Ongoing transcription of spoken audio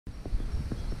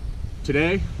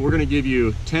Today, we're gonna give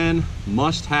you 10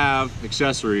 must-have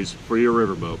accessories for your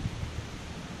riverboat.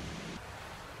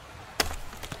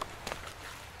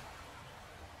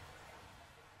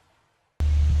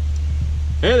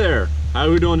 Hey there, how are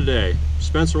we doing today?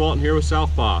 Spencer Walton here with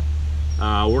Southpaw.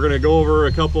 We're gonna go over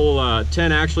a couple,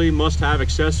 10 actually must-have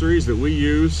accessories that we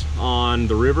use on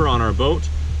the river on our boat.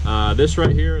 This right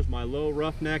here is my low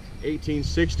roughneck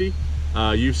 1860.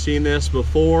 You've seen this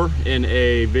before in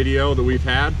a video that we've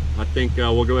had. I think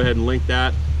we'll go ahead and link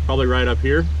that probably right up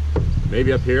here,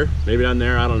 maybe up here, maybe down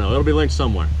there, I don't know. It'll be linked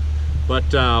somewhere. But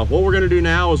what we're gonna do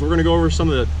now is we're gonna go over some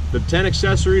of the 10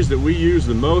 accessories that we use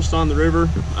the most on the river,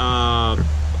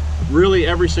 really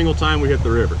every single time we hit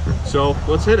the river. So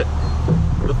let's hit it.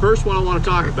 The first one I want to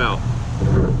talk about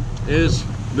is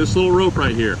this little rope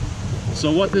right here.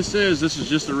 So what this is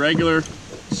just a regular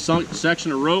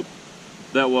section of rope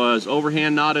that was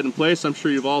overhand knotted in place. I'm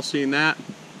sure you've all seen that.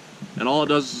 And all it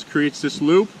does is creates this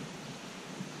loop.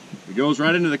 It goes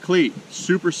right into the cleat.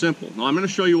 Super simple. Now I'm going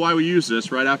to show you why we use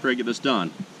this right after I get this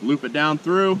done. Loop it down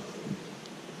through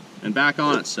and back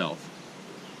on itself.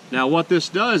 Now what this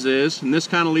does is, and this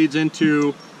kind of leads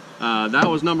into, that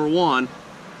was number one.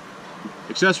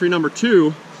 Accessory number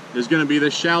two is going to be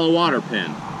this shallow water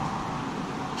pin.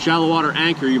 Shallow water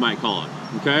anchor, you might call it,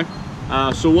 okay?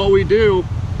 So what we do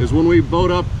is when we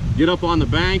boat up, get up on the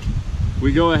bank,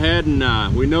 we go ahead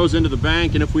and we nose into the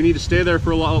bank, and if we need to stay there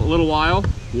for a little while,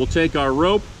 we'll take our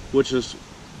rope, which is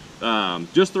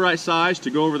just the right size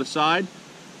to go over the side.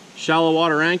 Shallow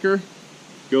water anchor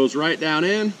goes right down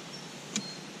in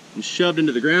and shoved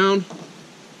into the ground.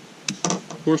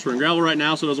 Of course, we're in gravel right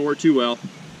now, so it doesn't work too well.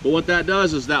 But what that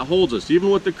does is that holds us. Even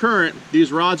with the current,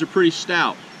 these rods are pretty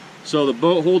stout. So the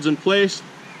boat holds in place.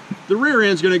 The rear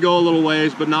end's gonna go a little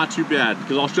ways, but not too bad,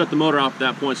 because I'll shut the motor off at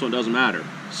that point, so it doesn't matter.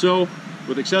 So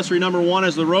with accessory number one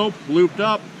as the rope, looped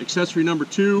up, accessory number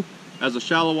two as a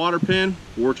shallow water pin,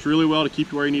 works really well to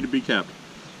keep you where you need to be kept.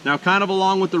 Now, kind of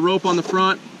along with the rope on the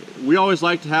front, we always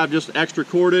like to have just extra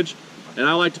cordage, and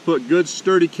I like to put good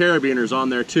sturdy carabiners on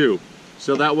there too.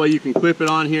 So that way you can clip it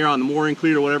on here on the mooring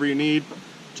cleat or whatever you need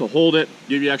to hold it,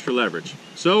 give you extra leverage.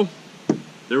 So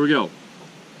there we go.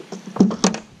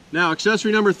 Now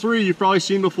accessory number three, you've probably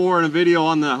seen before in a video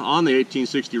on the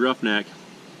 1860 roughneck,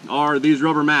 are these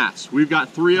rubber mats. We've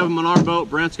got 3 of them on our boat.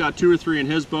 Brent's got 2 or 3 in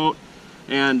his boat,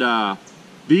 and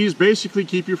these basically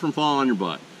keep you from falling on your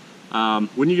butt.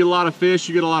 When you get a lot of fish,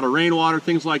 you get a lot of rainwater,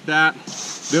 things like that,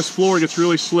 this floor gets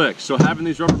really slick. So having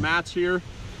these rubber mats here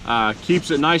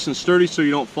keeps it nice and sturdy so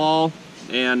you don't fall,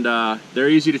 and they're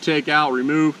easy to take out,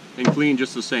 remove, and clean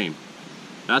just the same.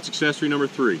 That's accessory number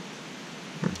 3.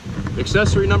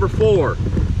 Accessory number 4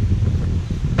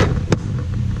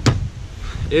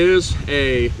 is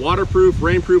a waterproof,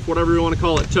 rainproof, whatever you want to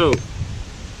call it, tote.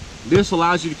 This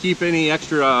allows you to keep any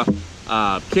extra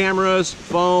cameras,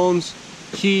 phones,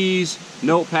 keys,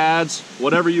 notepads,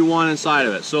 whatever you want inside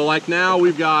of it. So like now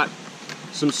we've got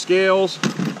some scales,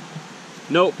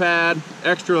 notepad,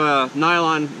 extra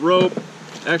nylon rope,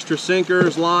 extra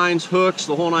sinkers, lines, hooks,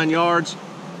 the whole 9 yards.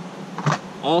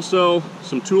 Also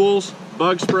some tools,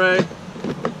 bug spray,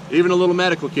 even a little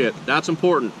medical kit. That's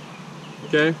important.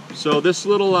 Okay, so this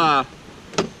little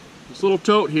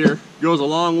tote here goes a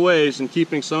long ways in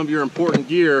keeping some of your important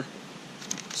gear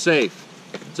safe.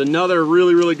 It's another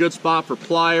really good spot for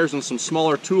pliers and some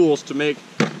smaller tools to make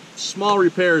small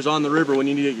repairs on the river when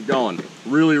you need to get going.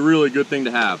 Really good thing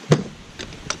to have.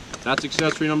 That's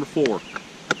accessory number 4.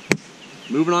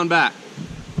 Moving on back.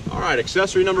 All right,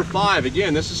 accessory number 5.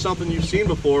 Again, this is something you've seen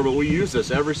before, but we use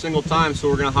this every single time, so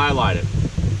we're gonna highlight it.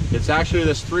 It's actually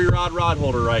this 3-rod rod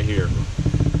holder right here.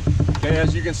 Okay,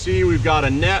 as you can see, we've got a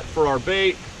net for our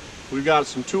bait. We've got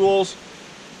some tools,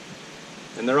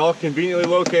 and they're all conveniently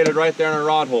located right there in our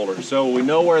rod holder. So we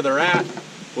know where they're at.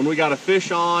 When we got a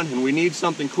fish on and we need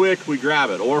something quick, we grab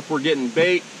it. Or if we're getting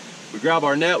bait, we grab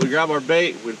our net, we grab our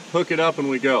bait, we hook it up and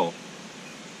we go.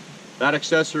 That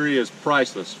accessory is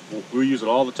priceless. We use it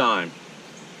all the time.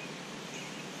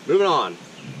 Moving on.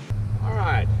 All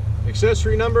right,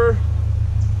 accessory number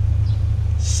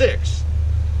 6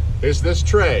 is this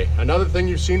tray. Another thing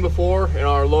you've seen before in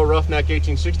our low roughneck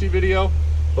 1860 video,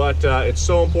 but it's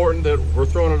so important that we're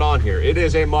throwing it on here. It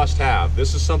is a must-have.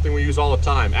 This is something we use all the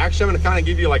time. Actually, I'm gonna kind of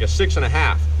give you like a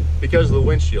 6.5 because of the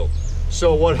windshield.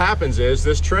 So what happens is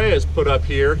this tray is put up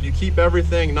here. You keep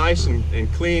everything nice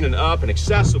and clean and up and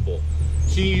accessible.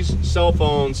 Keys, cell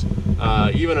phones,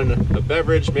 even a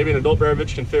beverage, maybe an adult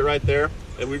beverage can fit right there.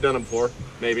 And we've done it before,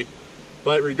 maybe.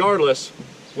 But regardless,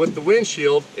 with the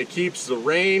windshield, it keeps the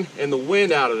rain and the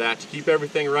wind out of that to keep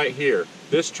everything right here.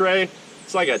 This tray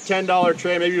It's like a $10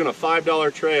 tray, maybe even a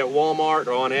 $5 tray at Walmart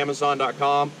or on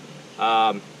Amazon.com.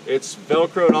 It's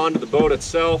Velcroed onto the boat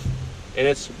itself, and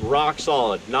it's rock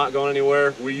solid, not going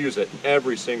anywhere. We use it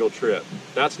every single trip.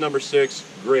 That's number 6,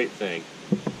 great thing.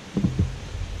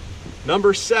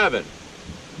 Number 7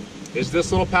 is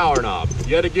this little power knob.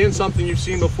 Yet again, something you've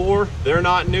seen before. They're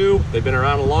not new, they've been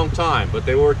around a long time, but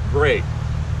they work great.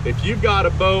 If you've got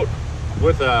a boat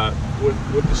with the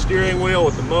steering wheel,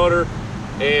 with the motor,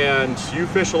 and you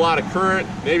fish a lot of current,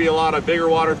 maybe a lot of bigger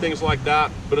water, things like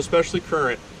that, but especially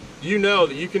current, you know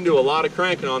that you can do a lot of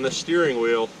cranking on this steering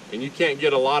wheel and you can't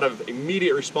get a lot of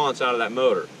immediate response out of that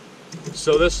motor.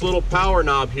 So this little power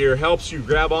knob here helps you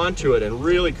grab onto it and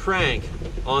really crank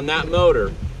on that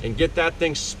motor and get that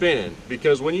thing spinning.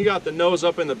 Because when you got the nose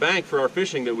up in the bank for our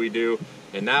fishing that we do,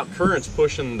 and that current's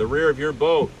pushing the rear of your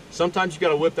boat, sometimes you got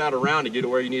to whip that around to get it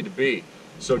where you need to be.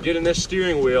 So getting this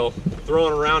steering wheel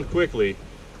throwing around quickly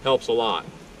helps a lot.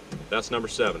 That's number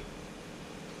 7.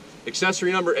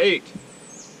 Accessory number 8,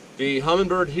 the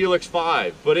Humminbird Helix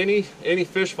 5, but any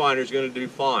fish finder is going to do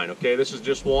fine. Okay, this is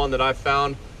just one that I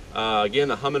found. Again,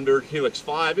 the Humminbird Helix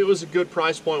 5. It was a good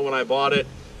price point when I bought it,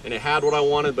 and it had what I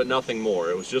wanted, but nothing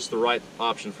more. It was just the right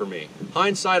option for me.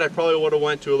 Hindsight, I probably would have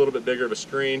went to a little bit bigger of a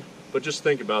screen, but just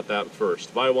think about that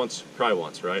first. Buy once, cry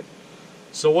once, right?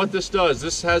 So what this does,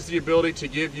 this has the ability to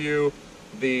give you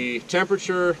the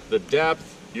temperature, the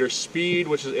depth, your speed,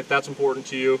 which is if that's important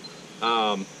to you.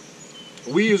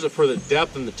 We use it for the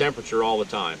depth and the temperature all the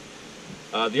time.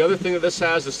 The other thing that this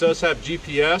does have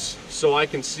GPS, so I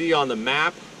can see on the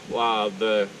map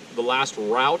the last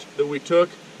route that we took,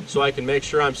 so I can make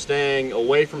sure I'm staying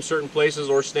away from certain places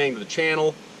or staying to the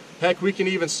channel. Heck, we can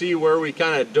even see where we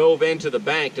kind of dove into the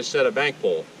bank to set a bank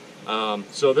pole.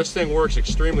 So this thing works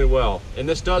extremely well. And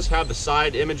this does have the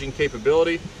side imaging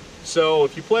capability. So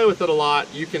if you play with it a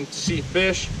lot, you can see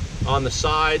fish on the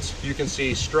sides, you can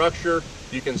see structure,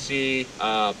 you can see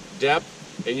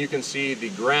depth, and you can see the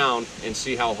ground and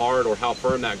see how hard or how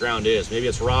firm that ground is. Maybe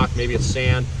it's rock, maybe it's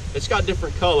sand. It's got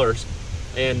different colors,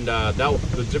 and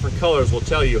the different colors will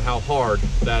tell you how hard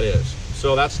that is.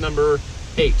 So that's number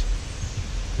 8.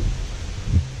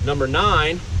 Number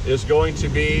 9 is going to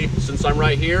be, since I'm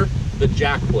right here, the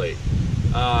jack plate.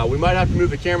 We might have to move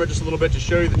the camera just a little bit to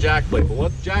show you the jack plate, but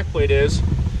what the jack plate is,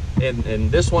 and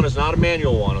this one is not a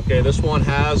manual one, okay? This one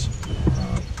has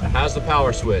the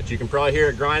power switch. You can probably hear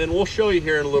it grinding. We'll show you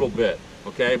here in a little bit,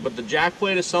 okay? But the jack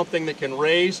plate is something that can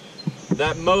raise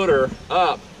that motor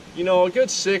up, you know, a good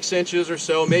 6 inches or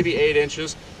so, maybe 8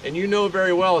 inches, and you know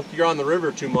very well if you're on the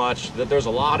river too much that there's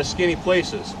a lot of skinny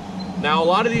places. Now, a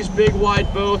lot of these big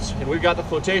wide boats, and we've got the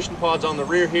flotation pods on the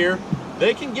rear here,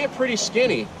 they can get pretty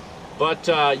skinny, but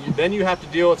then you have to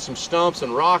deal with some stumps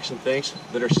and rocks and things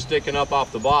that are sticking up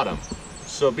off the bottom.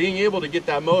 So being able to get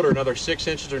that motor another 6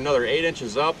 inches or another 8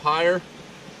 inches up higher,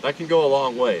 that can go a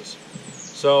long ways.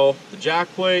 So the jack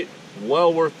plate,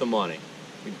 well worth the money.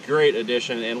 A great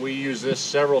addition, and we use this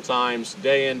several times,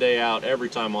 day in, day out, every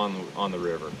time on the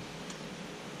river.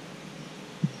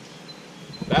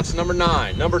 That's number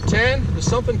 9. Number 10 is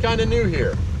something kind of new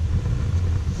here.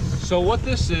 So what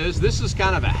this is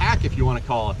kind of a hack, if you want to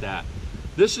call it that.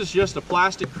 This is just a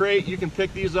plastic crate. You can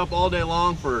pick these up all day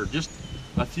long for just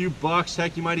a few bucks.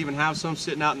 Heck, you might even have some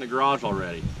sitting out in the garage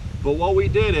already. But what we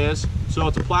did is, so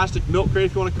it's a plastic milk crate,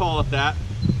 if you want to call it that.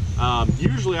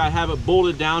 Usually I have it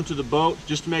bolted down to the boat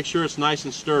just to make sure it's nice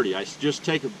and sturdy. I just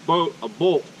take a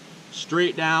bolt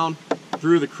straight down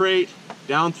through the crate,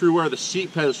 down through where the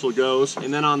seat pedestal goes,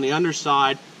 and then on the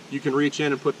underside you can reach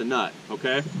in and put the nut,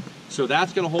 okay? So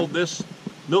that's going to hold this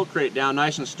milk crate down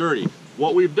nice and sturdy.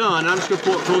 What we've done, and I'm just going to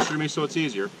pull it closer to me so it's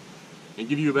easier and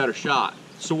give you a better shot.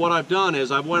 So what I've done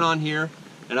is I've went on here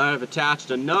and I've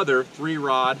attached another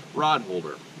 3-rod rod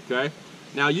holder, okay?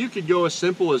 Now you could go as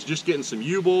simple as just getting some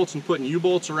U-bolts and putting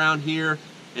U-bolts around here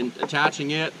and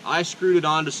attaching it. I screwed it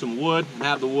onto some wood and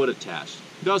have the wood attached.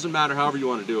 It doesn't matter however you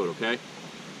want to do it, okay?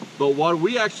 But what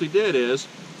we actually did is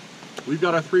we've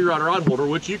got our 3-rod rod holder,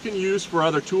 which you can use for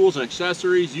other tools and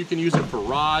accessories. You can use it for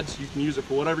rods, you can use it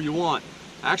for whatever you want.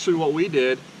 Actually what we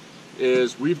did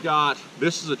is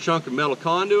this is a chunk of metal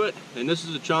conduit and this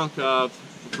is a chunk of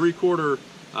 3/4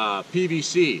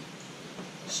 PVC.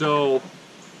 So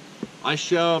I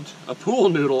shoved a pool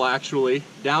noodle actually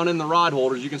down in the rod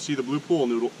holders. You can see the blue pool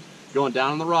noodle going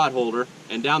down in the rod holder,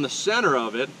 and down the center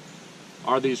of it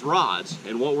are these rods.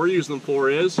 And what we're using them for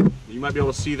is, you might be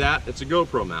able to see that, it's a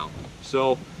GoPro mount.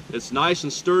 So it's nice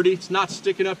and sturdy. It's not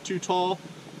sticking up too tall.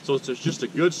 So it's just a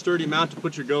good sturdy mount to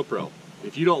put your GoPro.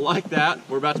 If you don't like that,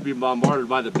 we're about to be bombarded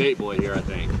by the bait boy here, I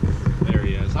think. There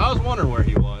he is. I was wondering where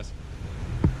he was.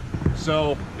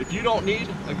 So if you don't need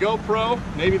a GoPro,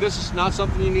 maybe this is not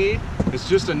something you need, it's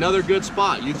just another good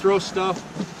spot. You throw stuff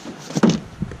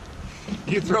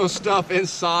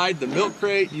inside the milk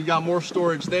crate, you got more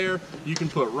storage there. You can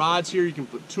put rods here, you can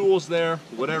put tools there,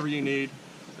 whatever you need.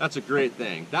 That's a great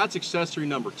thing. That's accessory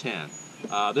number 10.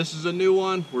 This is a new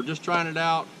one. We're just trying it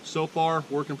out. So far,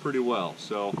 working pretty well.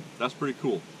 So that's pretty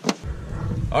cool.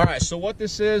 All right, so what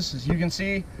this is, as you can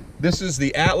see, this is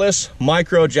the Atlas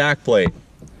Micro jack plate.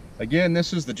 Again,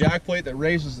 this is the jack plate that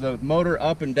raises the motor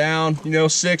up and down, you know,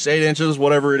 6, 8 inches,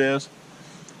 whatever it is.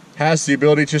 Has the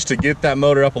ability just to get that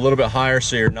motor up a little bit higher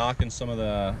so you're not knocking some of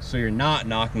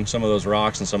those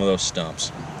rocks and some of those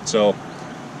stumps. So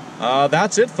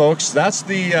that's it, folks. That's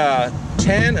the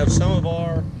 10 of some of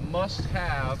our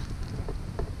must-have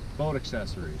boat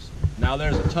accessories. Now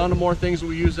there's a ton of more things that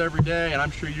we use every day, and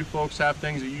I'm sure you folks have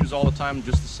things that you use all the time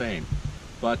just the same.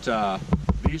 But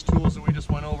these tools that we just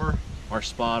went over are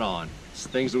spot on. It's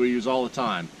things that we use all the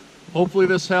time. Hopefully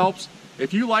this helps.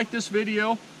 If you like this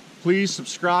video, please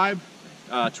subscribe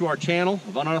to our channel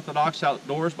of Unorthodox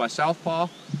Outdoors by Southpaw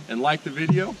and like the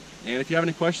video. And if you have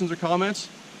any questions or comments,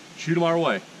 shoot them our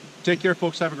way. Take care,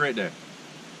 folks. Have a great day.